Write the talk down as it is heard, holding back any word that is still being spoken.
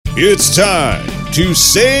It's time to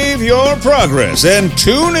save your progress and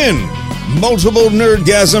tune in. Multiple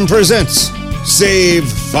Nerdgasm presents Save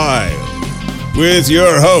File with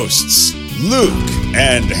your hosts, Luke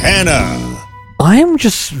and Hannah. I am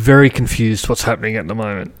just very confused what's happening at the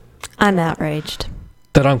moment. I'm outraged.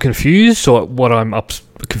 That I'm confused, or what I'm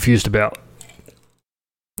confused about?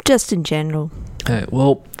 Just in general.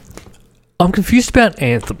 Well, I'm confused about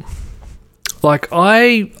Anthem. Like,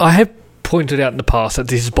 I have pointed out in the past that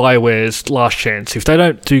this is BioWare's last chance. If they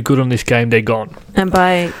don't do good on this game, they're gone. And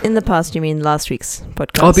by in the past, you mean last week's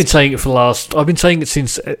podcast? I've been saying it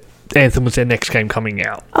since Anthem was their next game coming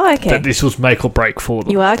out. Oh, okay. That this was make or break for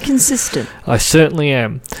them. You are consistent. I certainly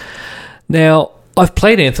am. Now, I've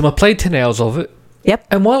played Anthem. I played 10 hours of it. Yep.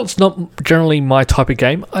 And while it's not generally my type of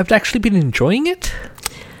game, I've actually been enjoying it.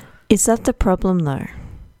 Is that the problem, though?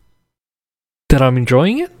 That I'm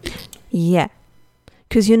enjoying it? Yeah.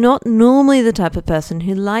 Because you're not normally the type of person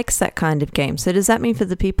who likes that kind of game. So does that mean for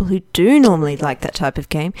the people who do normally like that type of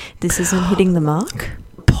game, this isn't hitting the mark?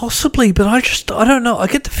 Possibly, but I don't know. I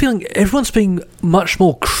get the feeling everyone's being much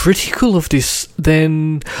more critical of this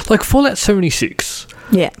than, like, Fallout 76.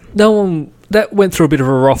 Yeah. That went through a bit of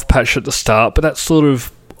a rough patch at the start, but that's sort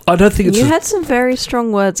of, I don't think it's... You had some very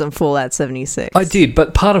strong words on Fallout 76. I did,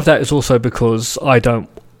 but part of that is also because I didn't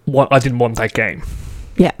want that game.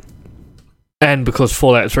 Yeah. And because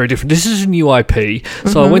Fallout is very different. This is a new IP,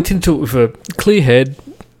 so I went into it with a clear head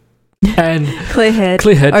and... Clear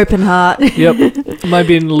head. Open heart. Yep.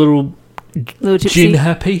 Maybe in a little gin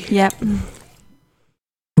happy. Yep.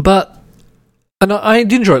 But... And I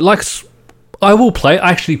did enjoy it. Like, I will play.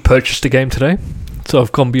 I actually purchased the game today, so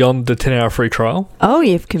I've gone beyond the 10-hour free trial. Oh,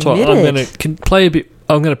 you've committed. So I'm going to play a bit...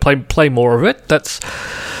 I'm going to play more of it.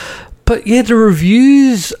 But yeah, the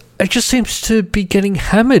reviews... It just seems to be getting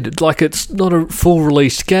hammered. Like, it's not a full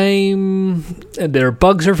release game, and there are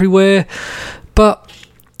bugs everywhere. But,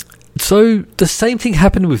 so, the same thing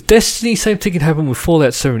happened with Destiny, same thing can happen with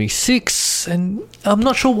Fallout 76, and I'm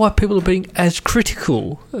not sure why people are being as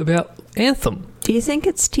critical about Anthem. Do you think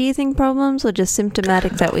it's teething problems, or just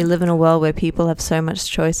symptomatic that we live in a world where people have so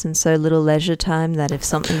much choice and so little leisure time that if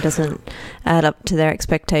something doesn't add up to their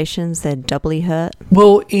expectations, they're doubly hurt?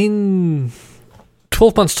 Well, in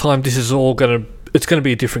 12 months' time, this is all it's going to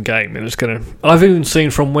be a different game, and I've even seen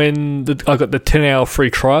from when I got the 10-hour free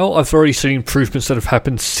trial, I've already seen improvements that have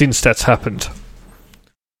happened since that's happened.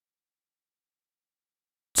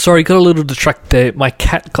 Sorry, got a little distracted there. My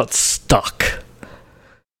cat got stuck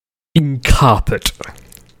in carpet.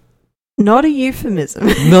 Not a euphemism.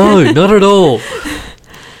 No, not at all.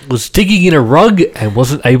 Was digging in a rug and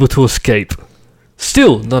wasn't able to escape.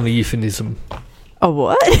 Still not a euphemism. A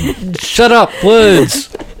what? Shut up,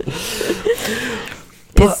 words.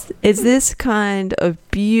 Is this kind of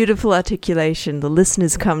beautiful articulation the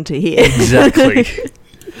listeners come to hear? Exactly.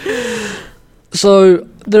 So,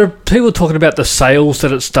 there are people talking about the sales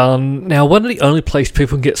that it's done. Now, one of the only place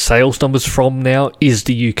people can get sales numbers from now is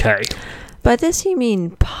the UK. By this you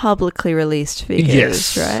mean publicly released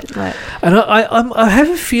figures, yes. Right? Like, and I have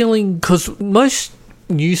a feeling, because most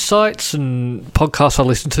news sites and podcasts I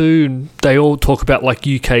listen to, and they all talk about, like,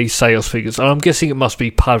 UK sales figures, and I'm guessing it must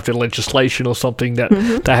be part of the legislation or something that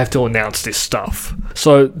they have to announce this stuff.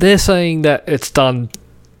 So they're saying that it's done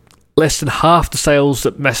less than half the sales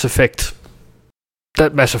that Mass Effect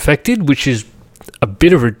did, which is a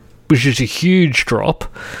huge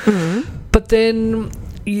drop. But then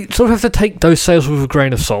you sort of have to take those sales with a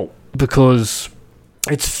grain of salt, because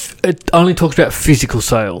it only talks about physical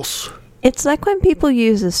sales. it's like when people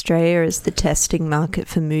use Australia as the testing market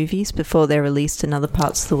for movies before they're released in other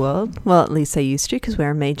parts of the world. Well, at least they used to, because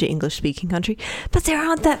we're a major English-speaking country. But there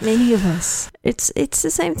aren't that many of us. It's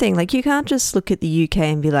the same thing. Like, you can't just look at the UK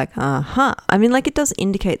and be like, uh-huh. I mean, like, it does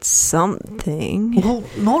indicate something. Well,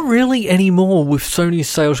 not really anymore with Sony's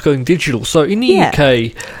sales going digital. So in the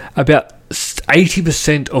UK, about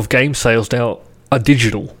 80% of game sales now are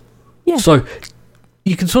digital. Yeah. So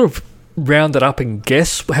you can sort of round it up and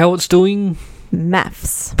guess how it's doing.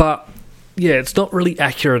 Maths. But yeah, it's not really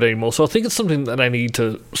accurate anymore. So I think it's something that I need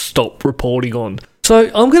to stop reporting on.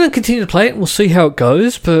 So I'm going to continue to play it and we'll see how it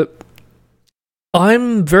goes. But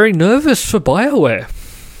I'm very nervous for BioWare.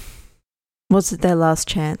 Was it their last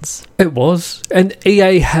chance? It was. And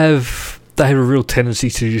EA have a real tendency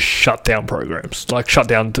to just shut down programs. Like shut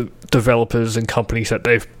down developers and companies that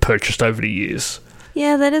they've purchased over the years.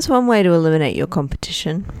 Yeah, that is one way to eliminate your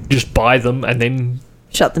competition. Just buy them and then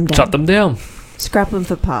shut them down. Scrap them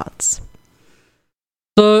for parts.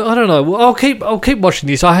 So I don't know. Well, I'll keep watching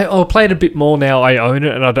this. I'll play it a bit more now. I own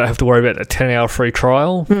it and I don't have to worry about the 10-hour free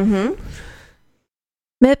trial. Mm-hmm.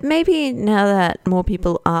 Maybe now that more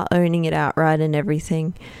people are owning it outright and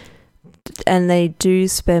everything, and they do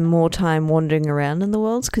spend more time wandering around in the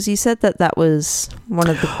worlds, because you said that was one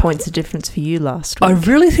of the points of difference for you last week. I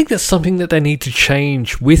really think that's something that they need to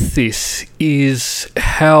change with this, is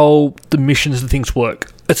how the missions and things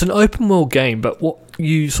work. It's an open world game, but what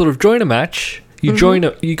you sort of join a match, you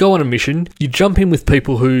you go on a mission, you jump in with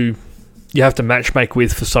people who you have to matchmake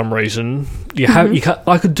with for some reason.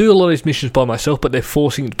 I could do a lot of these missions by myself, but they're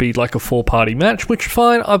forcing it to be like a 4-party match, which is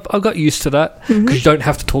fine. I've got used to that, because you don't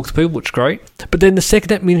have to talk to people, which is great. But then the second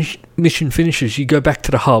that mission finishes, you go back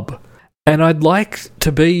to the hub. And I'd like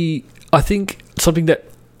to be, I think, something that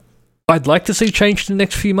I'd like to see changed in the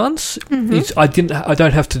next few months. Is I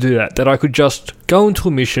don't have to do that. That I could just go into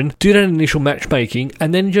a mission, do that initial matchmaking,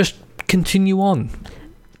 and then just continue on.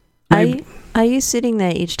 Are you sitting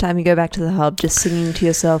there each time you go back to the hub just singing to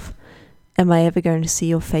yourself, am I ever going to see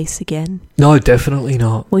your face again? No, definitely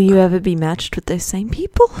not. Will you ever be matched with those same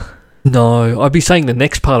people? No, I'd be saying the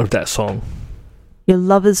next part of that song. Your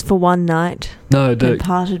lovers for one night. No, and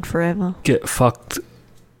parted forever. Get fucked.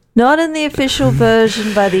 Not in the official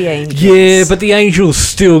version by the Angels. Yeah, but the Angels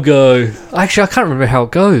still go. Actually, I can't remember how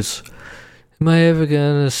it goes. Am I ever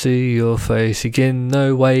gonna see your face again?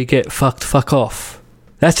 No way, get fucked, fuck off.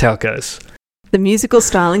 That's how it goes. The musical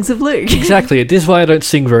stylings of Luke. Exactly. This is why I don't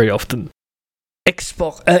sing very often.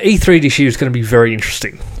 Xbox E3 this year is going to be very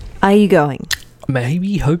interesting. Are you going?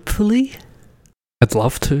 Maybe, hopefully. I'd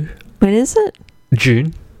love to. When is it?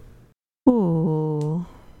 June. Ooh.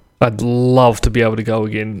 I'd love to be able to go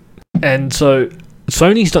again. And so,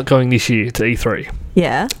 Sony's not going this year to E3.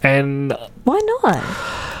 Yeah. And why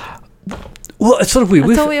not? Well, it's sort of weird.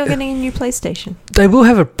 I thought we were getting a new PlayStation. They will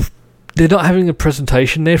have they're not having a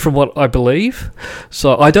presentation there from what I believe.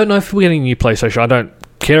 So I don't know if we're getting a new PlayStation. I don't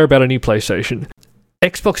care about a new PlayStation.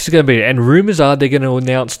 Xbox is going to be there, and rumours are they're going to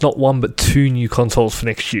announce not 1 but 2 new consoles for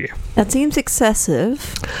next year. That seems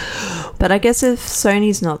excessive. But I guess if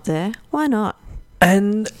Sony's not there, why not?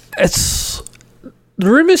 And the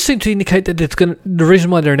rumours seem to indicate that the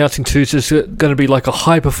reason why they're announcing 2 is there's going to be like a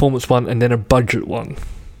high performance one and then a budget one.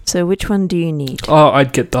 So which one do you need? Oh,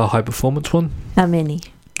 I'd get the high performance one. How many?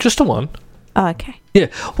 Just the one. Oh, okay. Yeah.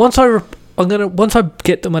 Once I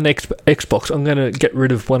get them on Xbox, I'm gonna get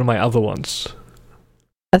rid of one of my other ones.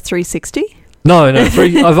 A 360? No.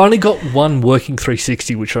 I've only got one working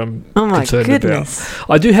 360, which I'm concerned about.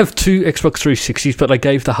 I do have 2 Xbox 360s, but I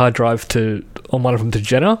gave the hard drive on one of them to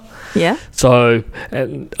Jenna. Yeah. So,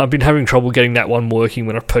 and I've been having trouble getting that one working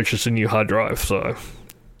when I purchased a new hard drive. So.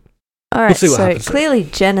 All right, so clearly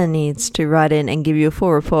Jenna needs to write in and give you a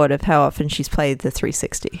full report of how often she's played the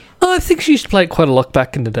 360. I think she used to play it quite a lot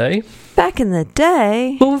back in the day. Back in the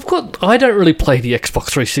day? Well, I don't really play the Xbox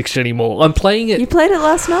 360 anymore. I'm playing it... You played it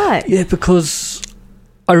last night? Yeah, because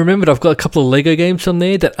I remembered I've got a couple of Lego games on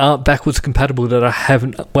there that aren't backwards compatible that I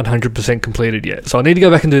haven't 100% completed yet. So I need to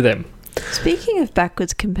go back and do them. Speaking of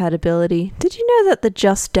backwards compatibility, did you know that the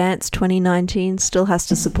Just Dance 2019 still has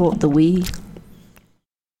to support the Wii?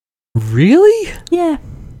 Really? Yeah.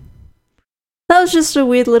 That was just a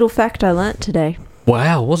weird little fact I learnt today.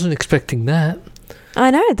 Wow, wasn't expecting that. I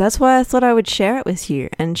know, that's why I thought I would share it with you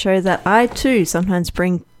and show that I too sometimes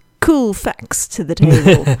bring cool facts to the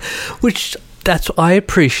table. I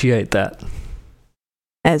appreciate that.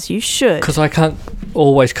 As you should. Because I can't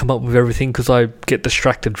always come up with everything because I get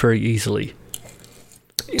distracted very easily.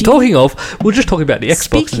 Talking of, we're just talking about the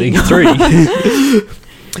Xbox and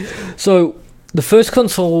E3. So... The first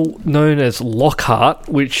console known as Lockhart,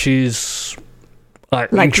 which is like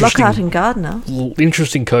Lockhart and Gardner,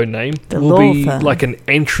 interesting code name, will be like an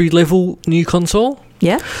entry-level new console.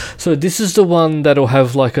 Yeah. So this is the one that'll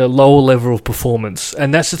have like a lower level of performance,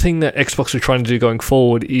 and that's the thing that Xbox are trying to do going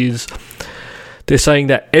forward. Is they're saying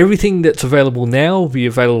that everything that's available now will be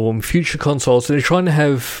available on future consoles. So they're trying to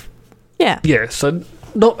have so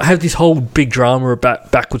not have this whole big drama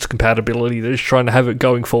about backwards compatibility. They're just trying to have it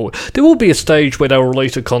going forward. There will be a stage where they'll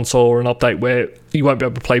release a console or an update where you won't be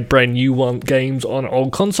able to play brand new games on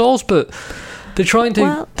old consoles, but they're trying to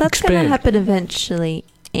Well, that's expand. going to happen eventually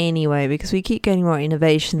anyway, because we keep getting more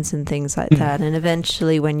innovations and things like that, and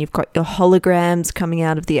eventually when you've got your holograms coming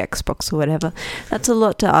out of the Xbox or whatever, that's a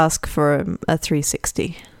lot to ask for a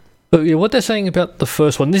 360. But yeah, what they're saying about the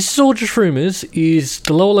first one, this is all just rumours, is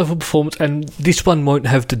the lower level performance, and this one won't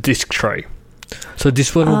have the disc tray. So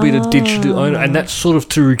this one will be the digital owner, and that's sort of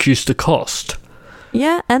to reduce the cost.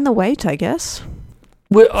 Yeah, and the weight, I guess.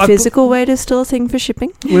 Physical weight is still a thing for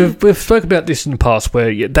shipping. We've spoken about this in the past,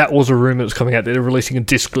 where that was a rumour that was coming out. They're releasing a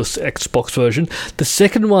discless Xbox version. The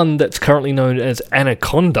second one that's currently known as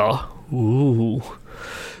Anaconda,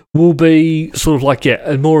 will be sort of like,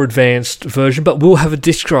 a more advanced version, but we'll have a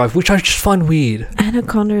disk drive, which I just find weird.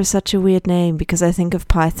 Anaconda is such a weird name because I think of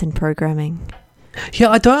Python programming. Yeah,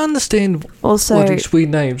 I don't understand Also, these weird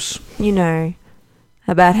names. you know,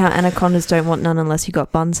 about how anacondas don't want none unless you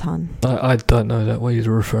got buns, hun. I don't know that what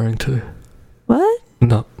you're referring to. What?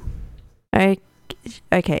 No.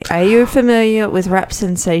 Okay, are you familiar with Rap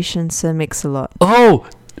Sensation Sir Mix-a-Lot? Oh,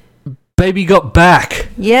 Baby Got Back.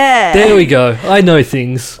 Yeah! There we go. I know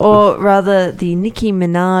things. Or rather, the Nicki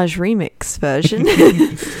Minaj remix version.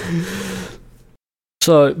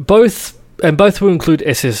 So both will include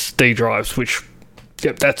SSD drives, which,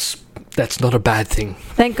 that's not a bad thing.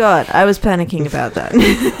 Thank God, I was panicking about that.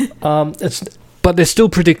 But there's still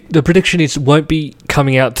the prediction is it won't be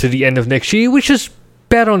coming out to the end of next year, which is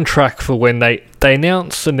about on track for when they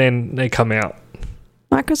announce and then they come out.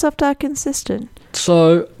 Microsoft are consistent.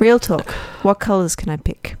 So Real talk, what colours can I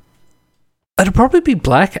pick? it'll probably be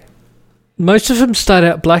black. Most of them start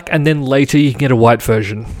out black, and then later you can get a white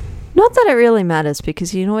version. Not that it really matters,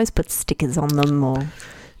 because you can always put stickers on them or,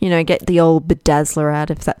 get the old bedazzler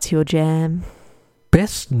out if that's your jam.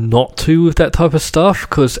 Best not to with that type of stuff,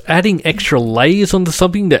 because adding extra layers onto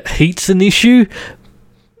something that heat's an issue.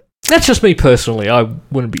 That's just me personally. I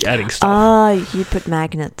wouldn't be adding stuff. Ah, you put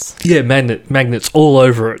magnets. Yeah, magnets all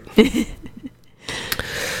over it.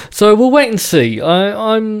 So we'll wait and see.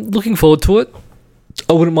 I'm looking forward to it.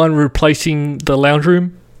 I wouldn't mind replacing the lounge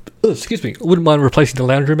room. Excuse me. I wouldn't mind replacing the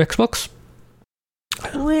lounge room Xbox.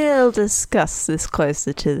 We'll discuss this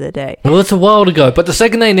closer to the date. Well, it's a while to go, but the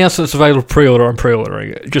second they announce it's available pre-order, I'm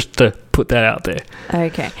pre-ordering it. Just to put that out there.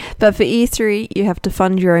 Okay. But for E3, you have to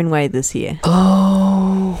fund your own way this year.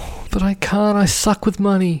 Oh, but I can't. I suck with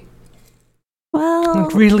money. Well,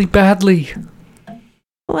 Like, really badly.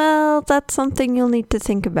 well, that's something you'll need to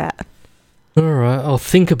think about. Alright, I'll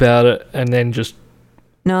think about it and then just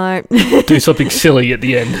No. do something silly at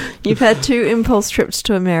the end. You've had 2 impulse trips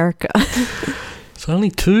to America. It's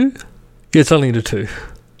only 2? Yeah, it's only the 2.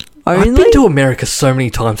 Only? I've been to America so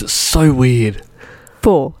many times, it's so weird.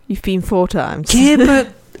 4. You've been 4 times. Yeah,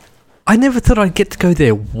 but I never thought I'd get to go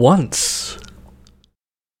there once.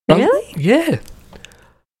 Really? Yeah.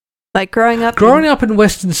 Like growing up In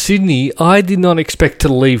Western Sydney, I did not expect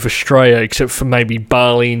to leave Australia except for maybe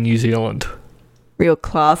Bali and New Zealand. real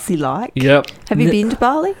classy like. Yep. Have you been to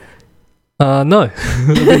Bali? No. I've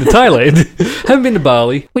been to Thailand. Haven't been to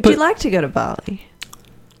Bali. Would you like to go to Bali?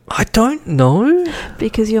 I don't know.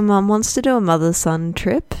 Because your mum wants to do a mother-son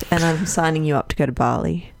trip, and I'm signing you up to go to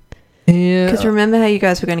Bali. Yeah. Because remember how you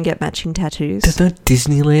guys were going to get matching tattoos? There's no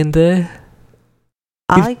Disneyland there.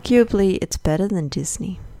 Arguably, it's better than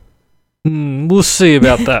Disney. We'll see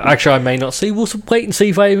about that. Actually, I may not see. We'll wait and see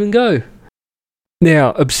if I even go.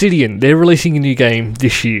 Now, Obsidian, they're releasing a new game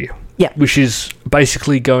this year. Yeah. Which is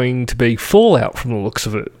basically going to be Fallout from the looks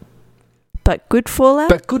of it. But good Fallout?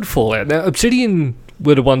 But good Fallout. Now, Obsidian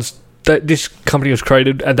were the ones that this company was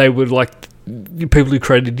created, and they were like the people who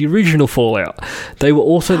created the original Fallout. They were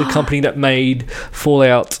also the company that made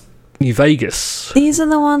Fallout New Vegas. These are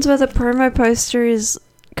the ones where the promo poster is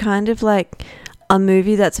kind of like a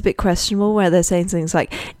movie that's a bit questionable, where they're saying things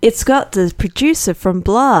like, it's got the producer from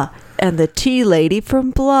blah and the tea lady from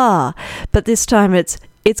blah. But this time it's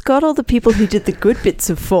got all the people who did the good bits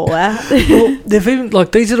of Fallout. Well, they've even,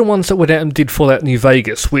 like, these are the ones that went out and did Fallout New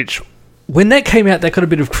Vegas, which, when that came out, that got a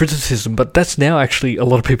bit of criticism, but that's now actually a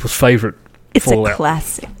lot of people's favourite Fallout. A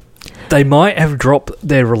classic. They might have dropped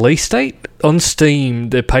their release date on Steam.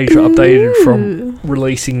 Their page updated from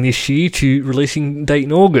releasing this year to releasing date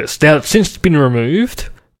in August. Now, it's since been removed,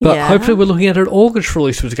 but hopefully we're looking at an August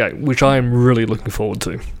release of the game, which I am really looking forward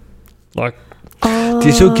to. Like,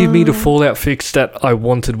 this will give me the Fallout fix that I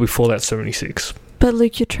wanted with Fallout 76. But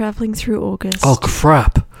Luke, you're travelling through August. Oh,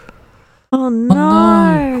 crap. Oh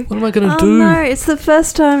no. What am I going to do? No, it's the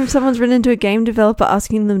first time someone's run into a game developer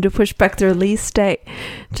asking them to push back the release date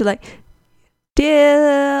to, like,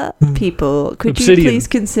 dear people, could Obsidian. you please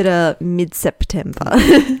consider mid-September?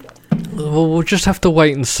 Well, we'll just have to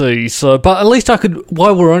wait and see. So, but at least I could,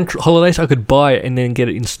 while we're on holidays, I could buy it and then get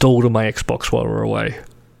it installed on my Xbox while we're away.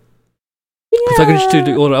 Because I can just do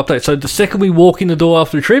the auto update. So the second we walk in the door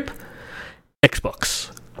after the trip,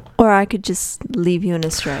 Xbox. Or I could just leave you in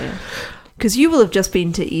Australia. Because you will have just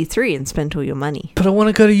been to E3 and spent all your money. But I want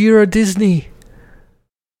to go to Euro Disney.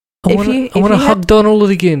 I want to you hug Donald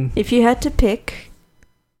again. If you had to pick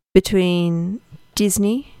between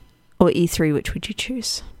Disney or E3, which would you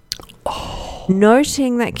choose?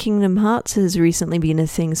 Noting that Kingdom Hearts has recently been a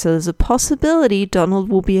thing, so there's a possibility Donald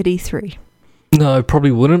will be at E3. No,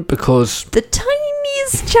 probably wouldn't, because The tiny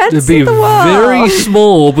tiniest chance It'd be in the world. very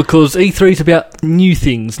small because E3 is about new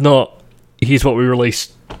things, not here's what we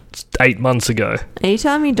released 8 months ago. Are you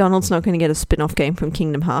telling me Donald's not going to get a spin-off game from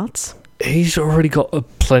Kingdom Hearts? He's already got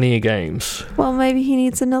plenty of games. Well, maybe he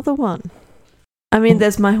needs another one. I mean,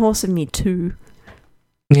 there's My Horse and Me 2.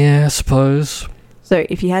 Yeah, I suppose. So,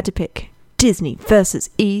 if you had to pick Disney versus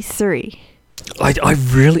E3...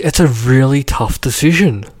 it's a really tough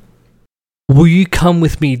decision. Will you come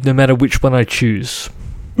with me no matter which one I choose?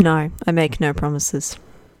 No, I make no promises.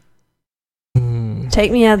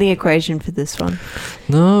 Take me out of the equation for this one.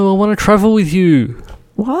 No, I want to travel with you.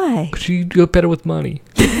 Why? Because you're better with money.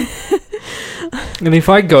 And if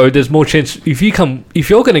I go, there's more chance... If you're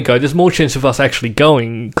going to go, there's more chance of us actually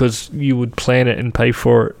going because you would plan it and pay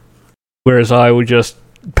for it. Whereas I would just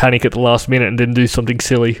panic at the last minute and then do something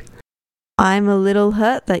silly. I'm a little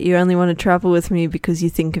hurt that you only want to travel with me because you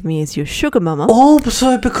think of me as your sugar mama.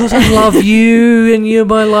 Also because I love you and you're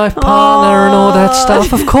my life partner and all that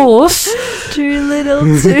stuff, of course. Too little,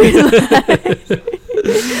 too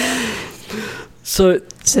late.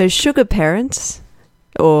 So sugar parents,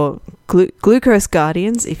 or glucose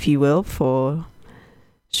guardians, if you will, for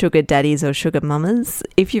sugar daddies or sugar mamas,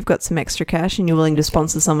 if you've got some extra cash and you're willing to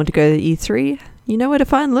sponsor someone to go to E3, you know where to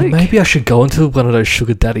find Luke. Maybe I should go into one of those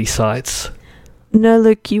sugar daddy sites. No,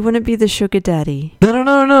 Luke, you wouldn't be the sugar daddy.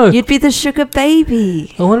 No. You'd be the sugar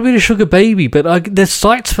baby. I want to be the sugar baby, but there's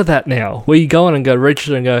sites for that now, where you go on and go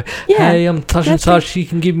register and go, hey, I'm touch and such, you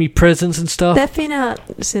can give me presents and stuff. They've been out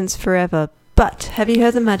since forever. But have you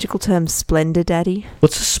heard the magical term Splendor Daddy?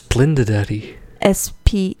 What's a Splendor Daddy?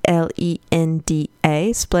 SPLENDA,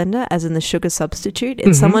 Splendor, as in the sugar substitute.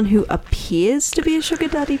 It's someone who appears to be a sugar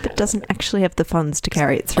daddy but doesn't actually have the funds to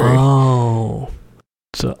carry it through. Oh.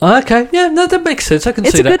 So, okay, yeah, no, that makes sense. I can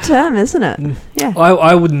see that. It's a good term, isn't it? Yeah.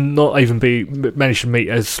 I would not even manage to meet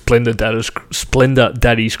as Splendor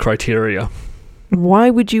Daddy's criteria. Why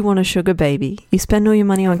would you want a sugar baby? You spend all your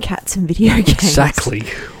money on cats and video games. Exactly.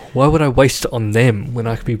 Why would I waste it on them when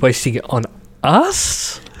I could be wasting it on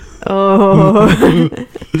us? Oh.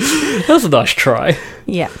 That was a nice try.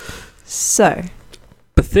 Yeah. So,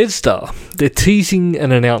 Bethesda, they're teasing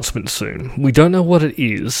an announcement soon. We don't know what it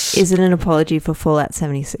is. Is it an apology for Fallout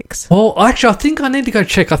 76? Well, actually, I think I need to go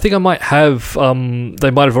check. I think I might have...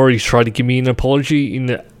 they might have already tried to give me an apology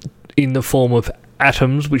in the form of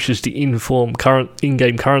atoms, which is the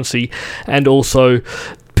in-game currency, and also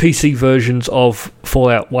PC versions of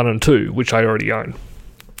Fallout 1 and 2, which I already own.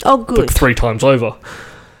 Oh, good. But 3 times over.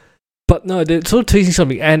 But no, they're sort of teasing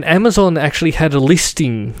something. And Amazon actually had a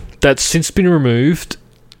listing that's since been removed,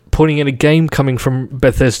 pointing at a game coming from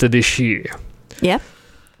Bethesda this year. Yeah.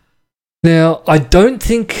 Now, I don't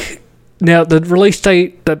think... Now, the release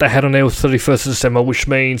date that they had on there was 31st of December, which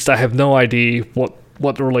means they have no idea what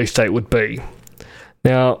the release date would be.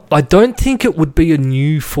 Now, I don't think it would be a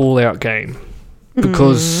new Fallout game.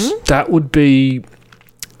 Because that would be...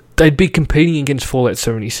 They'd be competing against Fallout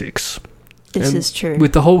 76. This is true.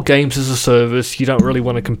 With the whole games as a service, you don't really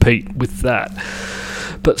want to compete with that.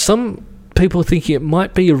 But some people are thinking it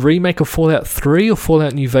might be a remake of Fallout 3 or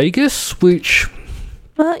Fallout New Vegas, which...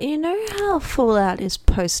 Well, you know how Fallout is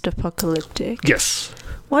post-apocalyptic? Yes.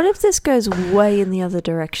 What if this goes way in the other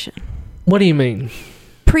direction? What do you mean?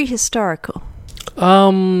 Prehistorical.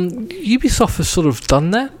 Ubisoft has sort of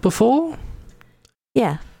done that before.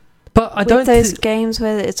 Yeah. But I don't those games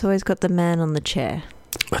where it's always got the man on the chair.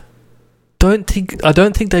 I don't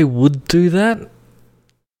think they would do that.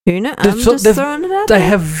 Who knows? I'm just throwing it out there. They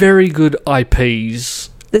have very good IPs.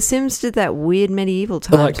 The Sims did that weird medieval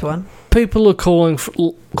times one. People are calling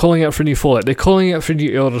out for a new Fallout. They're calling out for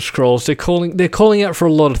new Elder Scrolls. They're calling out for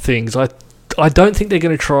a lot of things. I don't think they're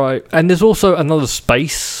going to try... And there's also another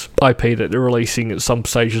space IP that they're releasing at some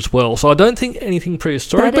stage as well. So I don't think anything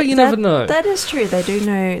prehistoric, but you never know. That is true. They do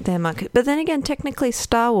know their market. But then again, technically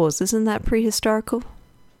Star Wars, isn't that prehistorical?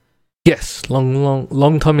 Yes.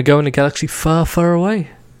 Long time ago in a galaxy far, far away.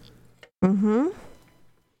 Mm-hmm.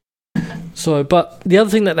 So, but the other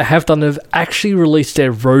thing that they have done, they've actually released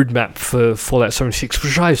their roadmap for Fallout 76,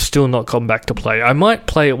 which I've still not gone back to play. I might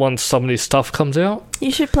play it once some of this stuff comes out.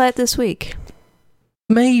 You should play it this week.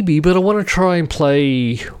 Maybe, but I want to try and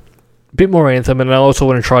play a bit more Anthem, and I also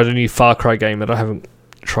want to try the new Far Cry game that I haven't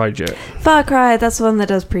tried yet. Far Cry, that's the one that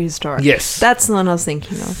does prehistoric. Yes. That's the one I was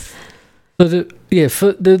thinking of. So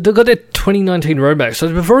they've got their 2019 roadmap, so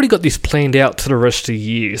they've already got this planned out to the rest of the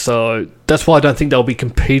year, so that's why I don't think they'll be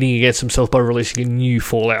competing against themselves by releasing a new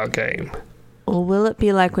Fallout game. Or will it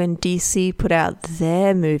be like when DC put out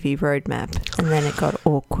their movie roadmap and then it got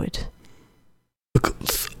awkward?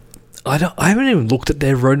 Because I haven't even looked at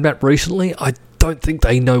their roadmap recently. I don't think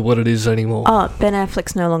they know what it is anymore. Oh, Ben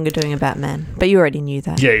Affleck's no longer doing a Batman, but you already knew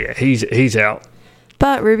that. Yeah, he's out.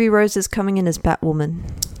 But Ruby Rose is coming in as Batwoman.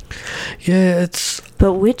 Yeah,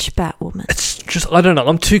 But which Batwoman? it's just, I don't know.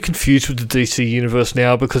 I'm too confused with the DC universe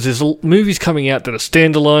now because there's movies coming out that are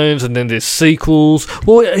standalones and then there's sequels.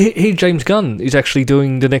 Well, James Gunn is actually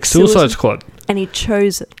doing the next Suicide Squad. And he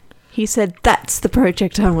chose it. He said, that's the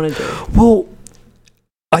project I want to do. Well,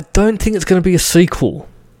 I don't think it's going to be a sequel.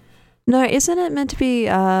 No, isn't it meant to be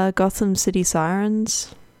Gotham City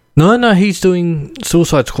Sirens? No, he's doing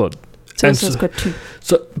Suicide Squad. Suicide Squad 2.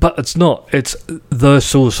 So, but it's not. It's the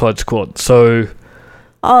Suicide Squad. So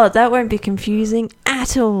that won't be confusing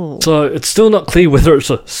at all. So it's still not clear whether it's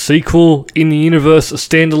a sequel, in the universe, a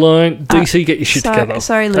standalone. DC, get your shit together.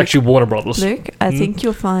 Sorry, Luke. Actually, Warner Brothers. Luke, I think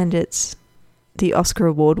you'll find it's the Oscar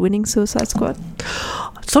award-winning Suicide Squad.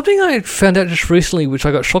 Something I found out just recently, which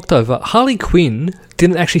I got shocked over, Harley Quinn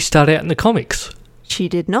didn't actually start out in the comics. She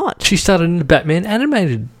did not. She started in the Batman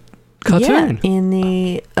animated cartoon. Yeah, in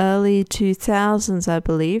the early 2000s, I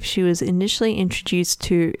believe, she was initially introduced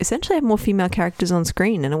to essentially have more female characters on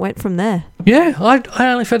screen, and it went from there. Yeah, I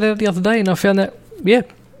only found that out the other day, and I found that,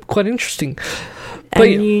 quite interesting. But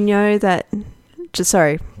and you know that,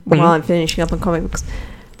 while I'm finishing up on comic books,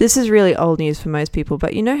 this is really old news for most people,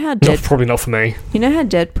 but you know how probably not for me. You know how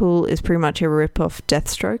Deadpool is pretty much a rip-off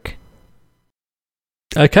Deathstroke?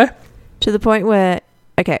 Okay. To the point where,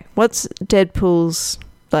 what's Deadpool's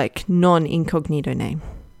non-incognito name?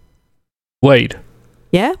 Wade.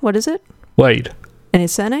 Yeah, what is it? Wade. And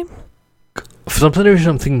his surname? For some reason,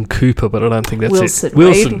 I'm thinking Cooper, but I don't think that's Wilson. it.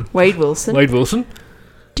 Wilson. Wade Wilson. Wade Wilson.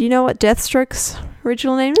 Do you know what Deathstroke's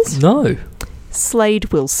original name is? No. Slade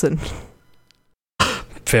Wilson.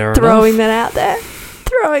 Fair Throwing enough.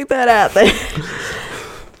 Throwing that out there.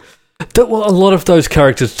 Well, a lot of those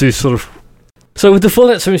characters do sort of... So with the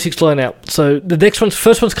Fallout 76 line out, so the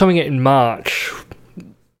first one's coming out in March,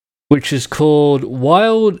 which is called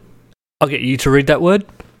Wild... I'll get you to read that word.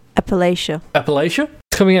 Appalachia.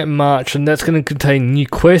 It's coming out in March, and that's going to contain new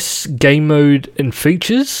quests, game mode, and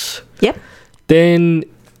features. Yep. Then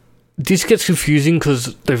this gets confusing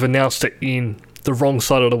because they've announced it in the wrong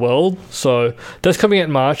side of the world. So that's coming out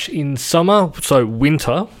in March. In summer, so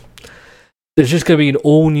winter, there's just going to be an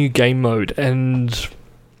all-new game mode, and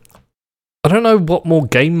I don't know what more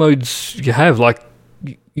game modes you have. Like,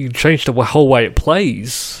 you change the whole way it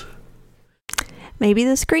plays. Maybe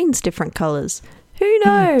the screen's different colours. Who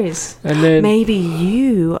knows? And then maybe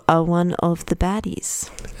you are one of the baddies.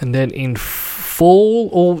 And then in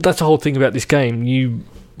fall, that's the whole thing about this game, you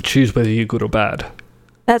choose whether you're good or bad.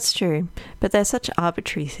 That's true, but they're such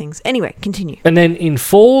arbitrary things. Anyway, continue. And then in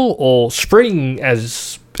fall or spring,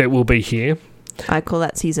 as it will be here, I call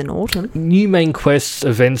that season autumn. New main quests,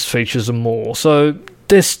 events, features, and more. So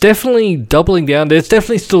there's definitely doubling down. There's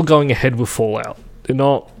definitely still going ahead with Fallout. They're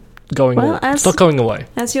not going away. It's not going away.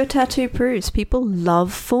 As your tattoo proves, people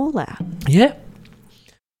love Fallout. Yeah.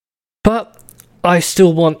 But I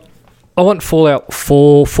want Fallout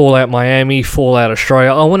 4, Fallout Miami, Fallout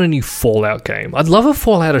Australia. I want a new Fallout game. I'd love a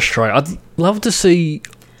Fallout Australia. I'd love to see...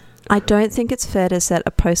 I don't think it's fair to set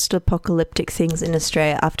a post-apocalyptic things in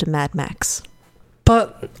Australia after Mad Max.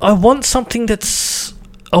 But I want something that's...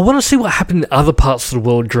 I want to see what happened in other parts of the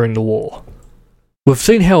world during the war. We've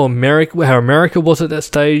seen how America was at that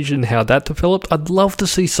stage and how that developed. I'd love to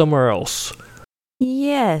see somewhere else.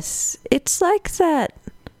 Yes, it's like that.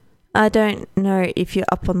 I don't know if you're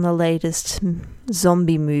up on the latest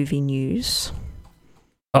zombie movie news.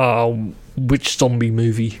 Which zombie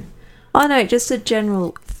movie? Oh no, just a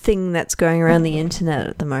general thing that's going around the internet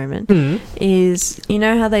at the moment is, you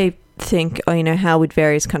know how they think, how would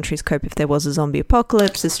various countries cope if there was a zombie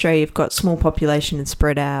apocalypse? Australia, you've got small population and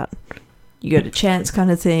spread out. You got a chance kind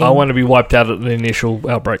of thing. I want to be wiped out at the initial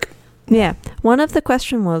outbreak. Yeah. One of the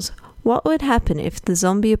question was, what would happen if the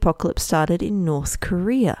zombie apocalypse started in North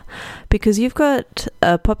Korea? Because you've got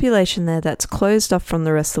a population there that's closed off from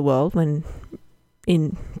the rest of the world, when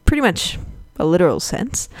in pretty much a literal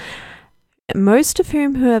sense, most of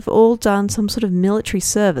whom who have all done some sort of military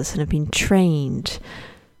service and have been trained.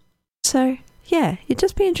 So, yeah, it'd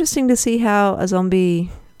just be interesting to see how a zombie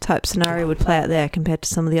type scenario would play out there compared to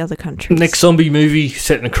some of the other countries. Next zombie movie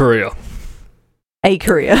set in Korea. A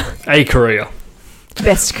Korea. A Korea.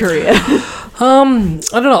 Best Korea. I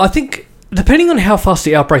don't know. I think depending on how fast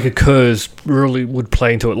the outbreak occurs really would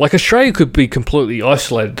play into it. Like Australia could be completely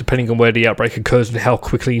isolated depending on where the outbreak occurs and how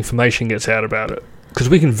quickly information gets out about it. Because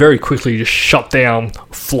we can very quickly just shut down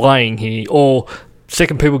flying here, or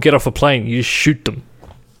second people get off a plane, you just shoot them.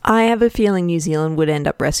 I have a feeling New Zealand would end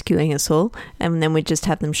up rescuing us all, and then we'd just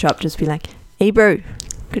have them show up, just be like, hey bro,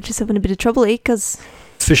 Got yourself in a bit of trouble, Because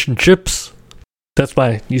Fish and chips. That's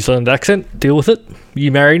my New Zealand accent. Deal with it.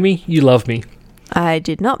 You married me. You love me. I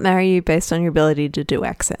did not marry you based on your ability to do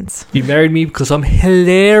accents. You married me because I'm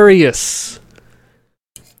hilarious.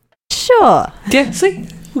 Sure. Yeah, see?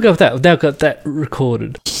 We'll go with that. We've now got that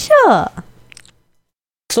recorded. Sure.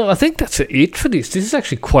 So I think that's it for this. This is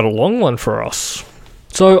actually quite a long one for us.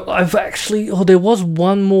 So there was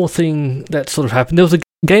one more thing that sort of happened. There was a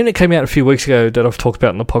game that came out a few weeks ago that I've talked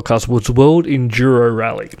about in the podcast, was World Enduro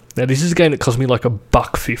Rally. Now, this is a game that cost me like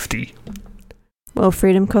 $1.50. Well,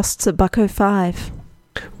 freedom costs $1.05.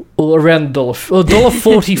 Or around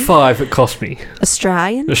 $1.45 it cost me.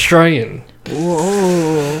 Australian.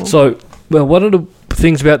 Whoa. So, well, one of the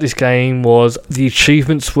things about this game was the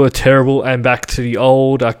achievements were terrible, and back to the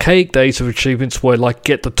old archaic days of achievements were like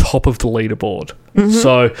get the top of the leaderboard. Mm-hmm.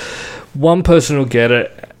 So one person will get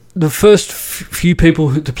it. The first few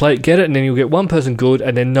people to play it get it, and then you'll get one person good,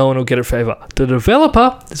 and then no one will get it forever. The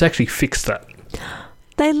developer has actually fixed that.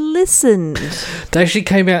 They listened. They actually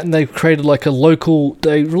came out and they created like a local...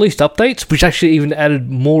 They released updates, which actually even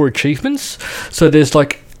added more achievements. So there's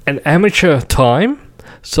like an amateur time.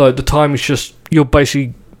 So the time is just... You're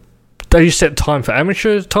basically... They just set time for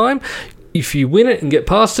amateur time. If you win it and get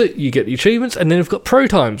past it, you get the achievements. And then we've got pro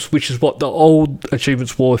times, which is what the old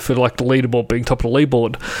achievements were for like the leaderboard, being top of the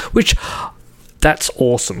leaderboard. Which... That's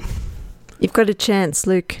awesome. You've got a chance,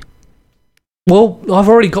 Luke. Well, I've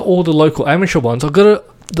already got all the local amateur ones. I've got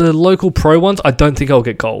the local pro ones. I don't think I'll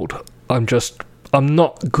get gold. I'm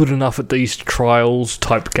not good enough at these trials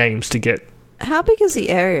type games to get. How big is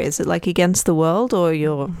the area? Is it like against the world, or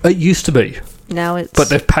you're... It used to be. Now it's... But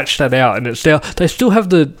they've patched that out, and it's now... They still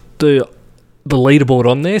have the leaderboard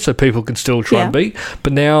on there, so people can still try and beat.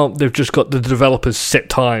 But now they've just got the developers set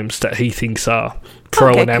times that he thinks are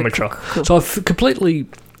pro and amateur. Cool. So I've completely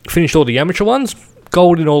finished all the amateur ones.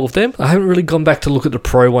 Gold in all of them. I haven't really gone back to look at the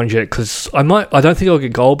pro ones yet, because I don't think I'll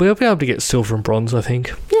get gold, but I'll be able to get silver and bronze, I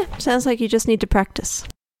think. Yeah, sounds like you just need to practice.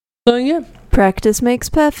 So, yeah. Practice makes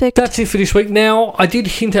perfect. That's it for this week. Now, I did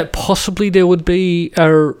hint at possibly there would be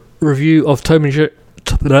a review of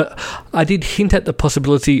I did hint at the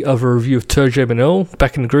possibility of a review of Turjo Manel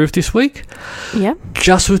back in the groove this week. Yeah.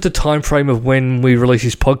 Just with the time frame of when we release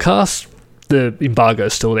this podcast, the embargo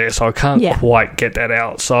is still there, so I can't quite get that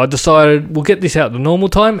out. So I decided we'll get this out at the normal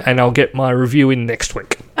time, and I'll get my review in next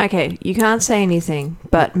week. Okay, you can't say anything,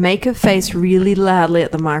 but make a face really loudly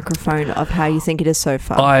at the microphone of how you think it is so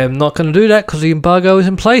far. I am not going to do that because the embargo is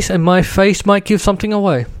in place, and my face might give something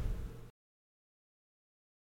away.